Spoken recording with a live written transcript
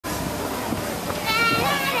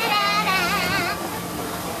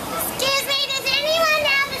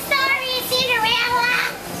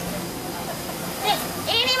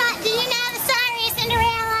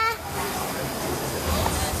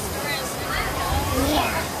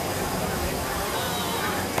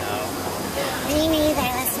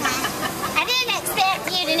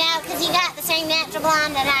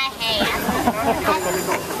blonde that I have.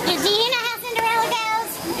 Do you know how Cinderella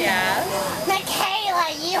goes? Yeah.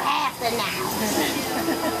 Michaela, you have to know.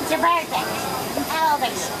 It's your birthday. How old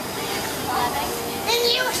are you? 11. Then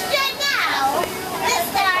you should know the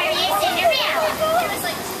story of Cinderella. It was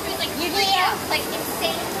like You do? like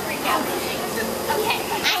insane freak out. Okay.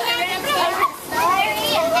 I have to tell the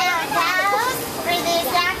story of how it goes for this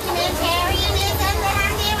documentarianism that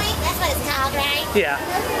I'm doing. That's what it's called, right? Yeah.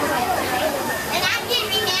 And I can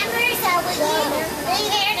remember, so will you be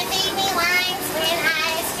there to feed me lines when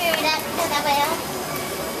I screw it up, because I will?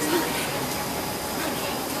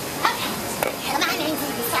 Okay. My name's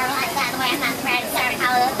Evie Starlight, by the way. I'm not the brightest star in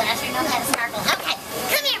Hollywood, but I sure know how to sparkle. Okay.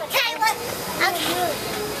 Come here, Michaela. Okay.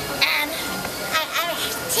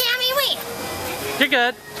 Tell me when. You're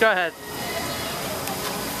good. Go ahead.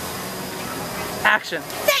 Action.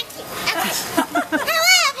 Thank you. Okay.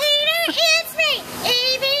 Hello, Peter. It's me,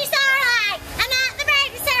 Evie Starlight. I'm not the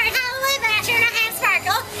brightest star in Hollywood, but I sure know how to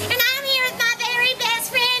sparkle. And I'm here with my very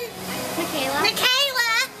best friend,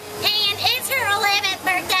 Michaela. And it's her 11th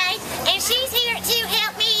birthday. And she's here to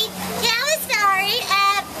help me tell the story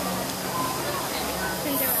of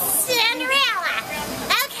Cinderella.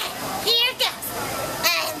 Okay, here it goes.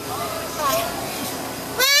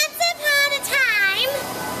 Once upon a time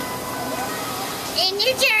in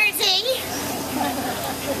New Jersey.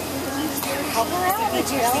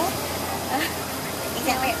 Cinderella? Is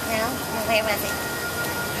that where? No? Where was it?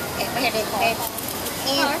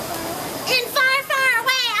 In far, far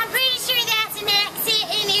away, I'm pretty sure that's an exit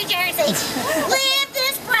in New Jersey, lived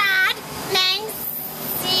this bride named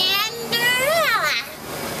Cinderella.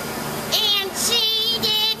 And she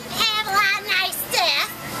didn't have a lot of nice stuff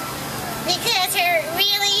because her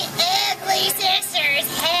really ugly sisters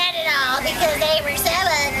had it all because they were so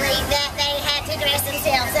ugly that they had to dress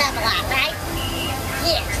themselves up a lot, right?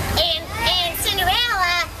 Yeah. And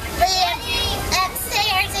Cinderella lived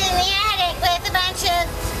upstairs in the attic with a bunch of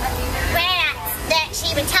rats that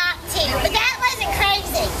she would talk to. But that wasn't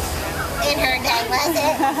crazy in her day, was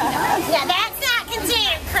it? Yeah, that's not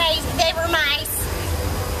considered crazy. They were mice.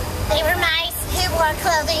 They were mice who wore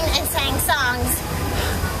clothing and sang songs.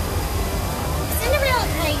 Cinderella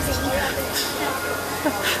crazy.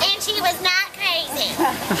 And she was not crazy.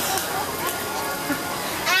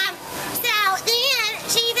 So then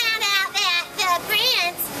she found out that the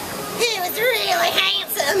prince, who was really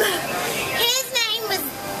handsome, his name was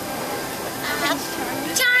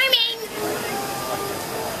Charming.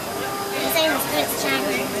 His name was Prince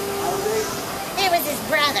Charming. It was his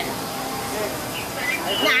brother.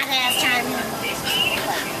 Not as Charming.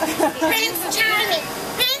 Prince Charming.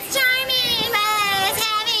 Prince Charming was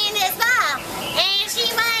having this ball, and she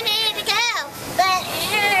wanted to go, but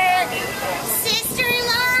her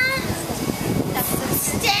sister-in-law,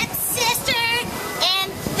 stepsister,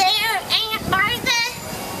 and their Aunt Martha,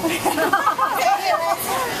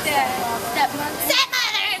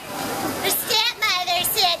 stepmother, her stepmother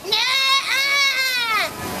said, "No,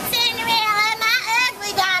 Cinderella, my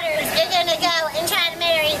ugly daughters are gonna go and try to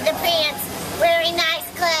marry the prince wearing nice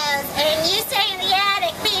clothes, and you stay in the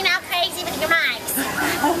attic being all crazy with your mics."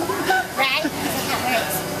 Right? That's how it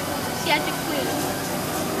works. She had to clean.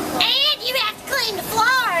 And you have to clean the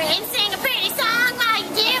floor and sing a pretty song while you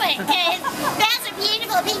do it, because that's what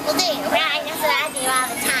beautiful people do, right? That's what I do all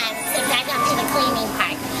the time, except I don't do the cleaning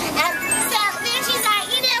part. So then she's like,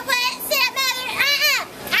 you know what, stepmother,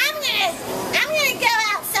 I'm gonna go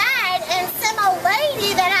outside, and some old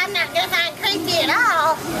lady that I'm not gonna find creepy at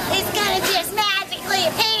all is gonna just magically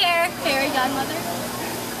appear. Fairy godmother.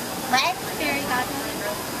 What? Fairy godmother.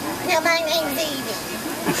 No, my name's Evie.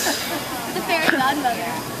 The fairy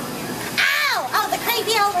godmother. Oh, the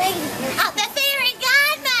creepy old lady. Oh, the fairy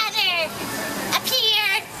godmother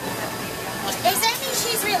appeared. Does that mean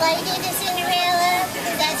she's related to Cinderella?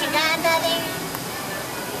 Because that's your godmother?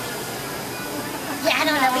 Yeah, I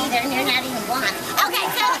don't know either, and you're not even blonde. Okay,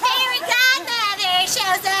 so the fairy godmother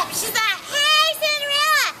shows up. She's like, "Hey,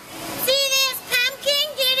 Cinderella, see this pumpkin?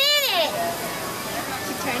 Get in it."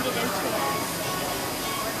 She turned it into a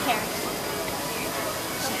carrot.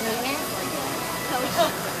 She's doing it?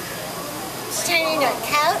 Coach. She's turning into a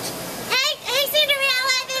coach. Hey,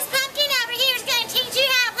 Cinderella, this pumpkin over here is going to teach you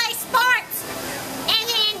how to play sports. And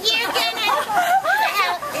then you're going to...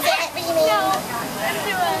 Is that what you mean? No,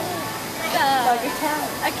 into a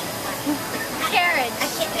carriage.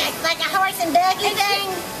 Like a horse and buggy thing?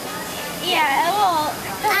 Yeah, well,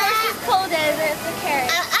 the horse is pulled over the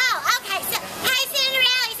carriage. Okay. So, hey,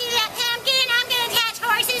 Cinderella, you see that pumpkin? I'm going to attach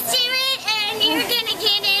horses to it, and you're going to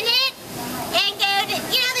get in it and go to...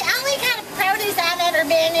 You know, the only kind of produce I've ever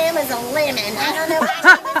been in was a lemon. I don't know why she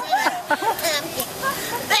was in a pumpkin.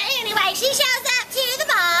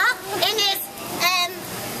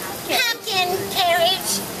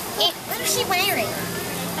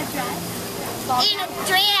 in a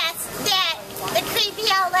dress that the creepy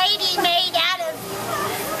old lady made out of.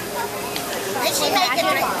 Did she make a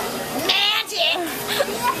dress? Magic.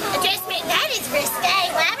 A dress made, that is risque.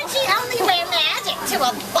 Why would she only wear magic to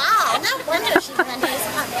a ball? No wonder she's going to use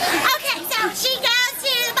it. Okay, so she goes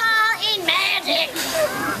to the ball in magic.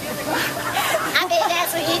 I bet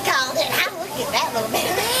that's what he called it. I look at that little bit.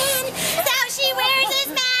 So she wears this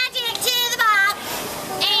magic to the ball,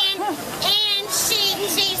 and she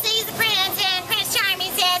sees the prince, and Prince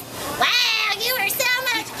Charming says, "Wow, you are so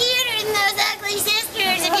much cuter than those ugly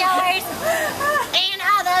sisters of yours." And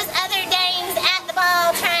all those other dames at the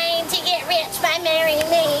ball trying to get rich by marrying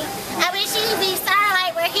me. I wish Evie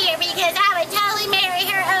Starlight were here because I would totally marry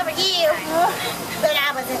her over you. But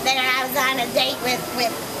I wasn't there. I was on a date with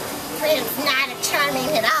Prince not Charming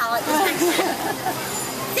at all.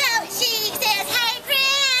 So she says, "Hey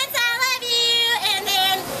Prince, I love you." And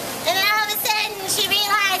then all of a sudden she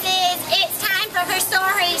realizes it's time for her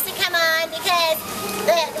stories to come on because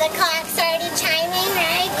the clock started chiming,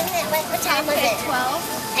 right? What time was it? 12.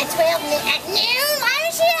 At 12 at noon? Why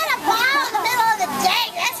was she at a ball in the middle of the day?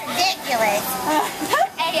 That's ridiculous.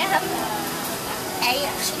 A.M.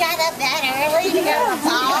 She got up that early to go to a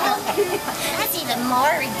ball? That's even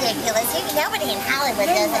more ridiculous. Nobody in Hollywood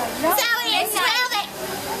does it. So it's 12 at...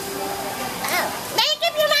 Oh. Make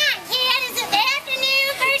up your mind, kid. Is it the afternoon,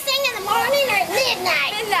 first thing in the morning, or at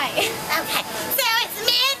midnight? Midnight. Okay. So it's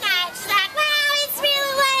midnight. She's like, "Wow, it's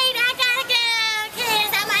really late. I gotta go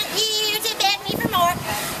because I want you to beg me for more."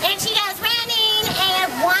 And she goes running, and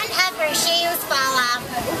one of her shoes fall off,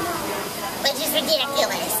 which is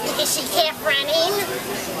ridiculous because she kept running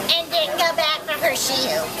and didn't go back for her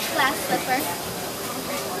shoe. Glass slipper.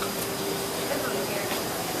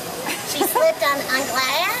 She slipped on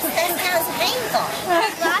glass? That sounds painful.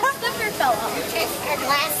 Glass slipper fell off. Her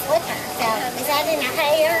glass slipper. So, is that in her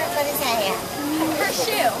hair? What is that? Her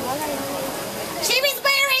shoe. She was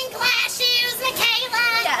wearing glass shoes, Michaela.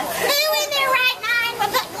 Yes. Who in their right mind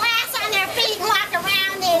would put glass on their feet and walk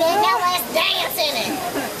around in it and no less dance in it?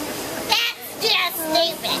 That's just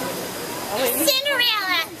stupid.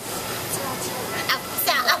 Cinderella.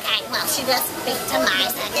 Oh, okay, well, she does speak to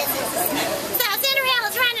mice, I guess. So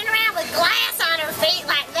Cinderella's running around with glass on her feet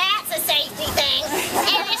like that's a safety thing.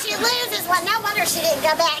 And if she loses one, no wonder she didn't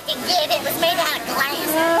go back and get it. It was made out of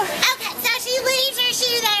glass. Okay, so she leaves her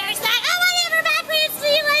shoe there. It's like, "Oh, whatever, bye, Prince.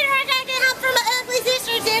 See you later. I gotta get home from my ugly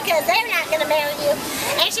sister, too, because they're not gonna marry you."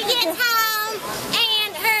 And she gets home,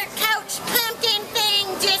 and her Coach pumpkin thing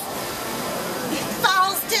just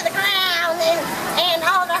falls to the ground, and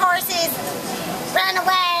all the horses run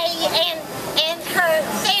away, and her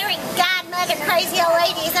fairy godmother, crazy old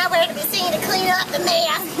lady, is nowhere to be seen to clean up the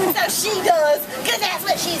mess. So she does, because that's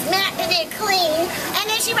what she's meant to do, clean. And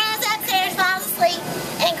then she runs upstairs, falls asleep,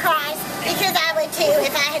 and cries, because I would too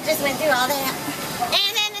if I had just went through all that.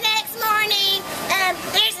 And then the next morning,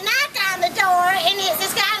 there's a knock on the door, and it's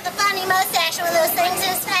this guy with a funny mustache, one of those things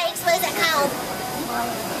in his face. What is it called?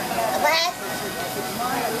 What?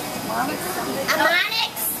 A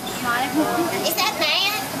monix? Is that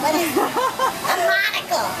man? What is it? A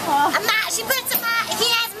monocle. She puts he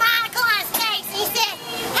has a monocle on his face, and he said,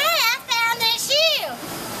 "Hey, I found this shoe.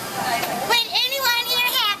 Would anyone here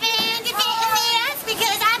happen to fit in this?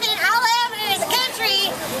 Because I've been all over the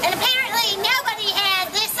country, and apparently nobody has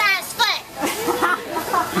this size foot.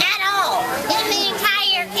 At all. In the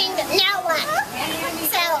entire kingdom. No one.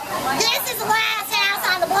 So, this is the last house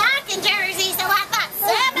on the block in Jersey, so I thought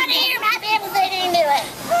somebody here might be able to fit into it."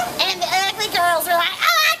 And the ugly girls were like,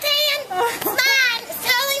 "Oh, I can. It's mine. It's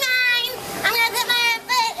totally mine. I'm going to put my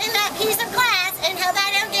foot in that piece of glass and hope I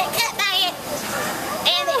don't get cut by it."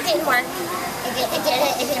 And it didn't work.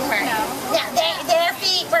 It didn't work. No, their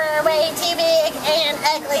feet were way too big and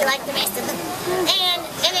ugly like the rest of them. And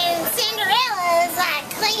then Cinderella is like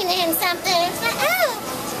cleaning something. It's like, oh,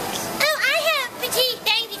 I have petite,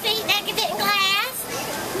 dainty feet that can fit in glass.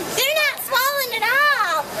 They're not swollen at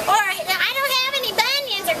all. Or I don't have any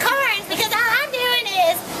bunions or corns because all I'm doing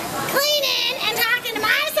is cleaning and talking to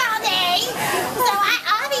mice all day. So I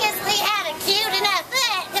obviously have a cute enough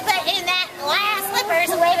foot to put in that glass slipper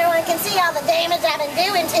so everyone can see all the damage I've been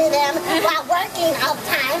doing to them while working all the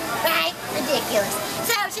time. Right? Ridiculous.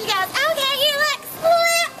 So she goes, "Okay, here, look,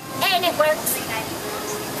 slip." And it works.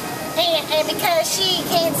 And because she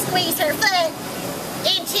can squeeze her foot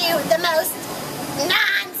into the most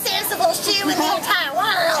nonsensible shoe in the entire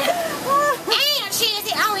world. And she is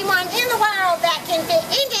the only one in the world that can fit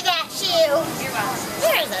into that shoe.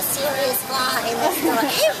 There's a serious flaw in this story.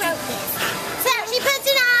 Who wrote this? So she puts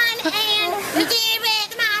it on, and the dude with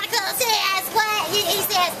the monocle says, what? He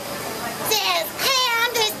says, "Hey,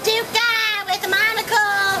 I'm this Duke guy with a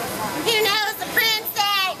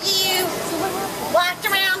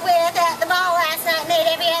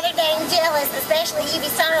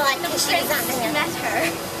she was on the met her.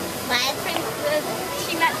 What?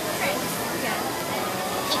 She met the prince. Yeah.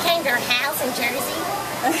 He came to her house in Jersey?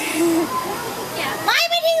 Yeah. Why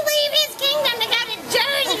would he leave his kingdom to go to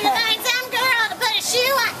Jersey to find some girl to put a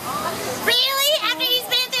shoe on? Really? After he's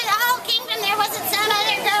been through the whole kingdom, there wasn't some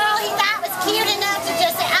other girl he thought was cute enough to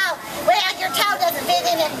just say, oh, well, your toe doesn't fit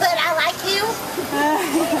in it, but I like you?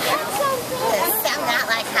 So not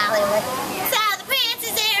like Hollywood. So the prince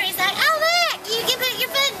is there, he's like, oh, look, you can put your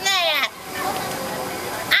foot in that.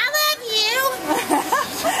 I love you.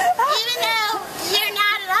 Even though you're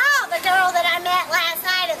not at all the girl that I met last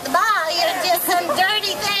night at the ball, you're just some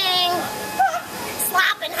dirty thing,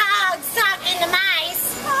 slopping hogs, talking to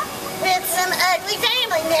mice with some ugly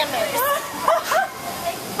family members.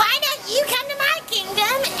 Why don't you come to my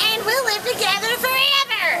kingdom and we'll live together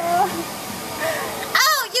forever?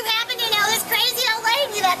 Oh, you happen to know this crazy old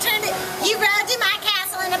lady that you rode to my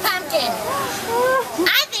castle in a pumpkin.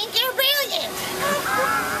 I think you're brilliant.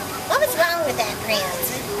 What was wrong with that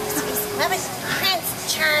prince? What was Prince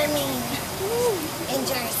Charming in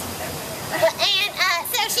Jersey? Well, and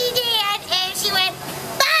so she did, and she went,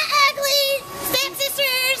 bye, ugly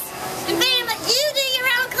stepsisters and family. You do your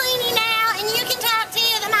own cleaning now, and you can talk to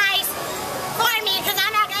the mice for me, because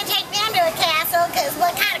I'm not going to take them to a castle, because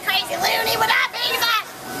what kind of crazy loony would I be if I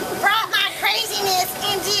brought my craziness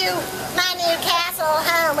into my new castle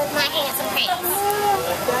home with my handsome prince?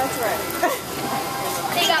 That's right.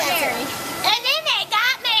 They got married. And then they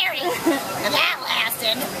got married. And that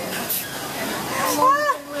lasted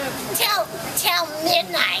till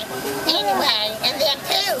midnight anyway. And then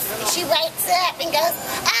poof, she wakes up and goes,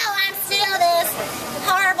 oh, I'm still this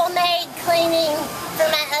horrible maid cleaning for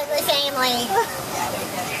my ugly family.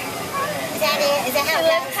 Is that it? Is that how it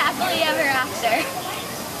They lived goes? happily ever after.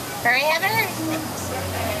 Forever?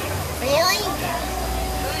 Really?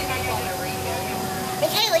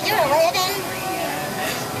 Michaela, you're 11?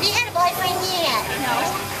 Have you had a boyfriend yet? No.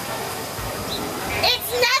 It's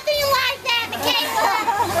nothing like that, Michaela.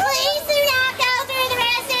 Please do not go through the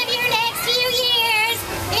rest of your next few years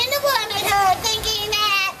into womanhood thinking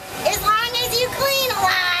that as long as you clean a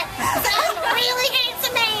lot, some really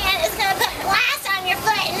handsome man is going to put glass on your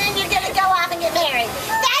foot and then you're going to go off and get married.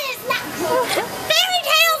 That is not... Fairy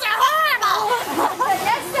tales are horrible.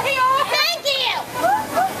 Yes, they are. Thank you.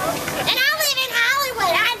 And I live in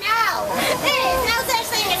Hollywood, I know. There is no such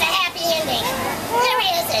thing as a happy ending. There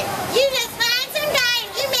isn't. You just find some guy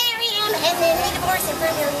and you marry him and then you divorce him for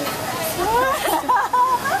 $1 million.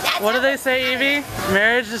 What do they say, Evie?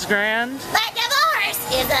 Marriage is grand. But divorce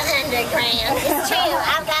is $100 grand. It's true.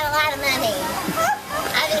 I've got a lot of money.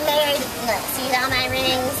 I've been married. Look, see all my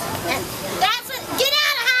rings? That's what. Get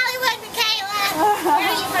out of Hollywood, Michaela. Where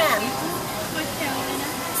are you from?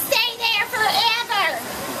 Stay there forever.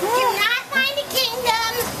 Do not find a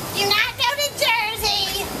kingdom. Do not go to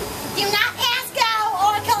Jersey. Do not pass go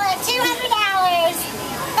or collect $200.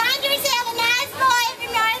 Find yourself a nice boy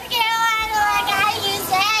from North Carolina like I used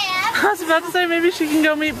to have. I was about to say maybe she can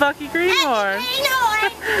go meet Bucky Greenhorn.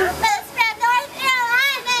 Greenhorn was from North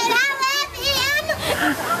Carolina and I love him.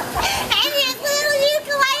 And his little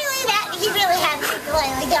ukulele that he really had a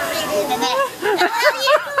ukulele, don't read into that. The little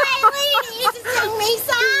ukulele, he used to sing me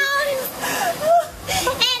songs.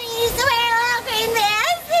 And he used to wear a little green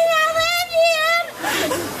vest and I love him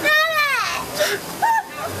so much.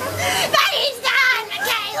 But he's gone,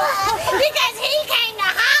 Michaela, because he came to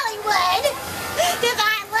Hollywood to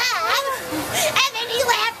find love and then he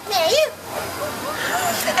left me.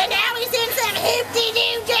 And now he's in some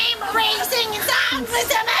hoop-de-doo jamboree singing songs with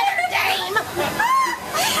some other dame.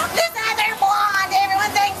 This other blonde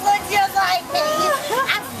everyone thinks looks just like me.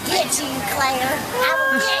 I will get you, Claire. I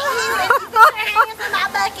will get you if you put your hands on my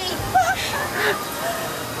Bucky.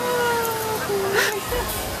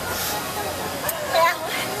 Well,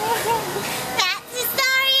 that's the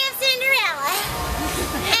story of Cinderella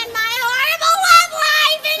and my horrible love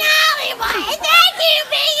life in Hollywood. Thank you,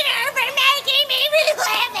 Peter, for making me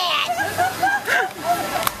relive it.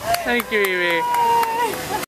 Thank you, Evie.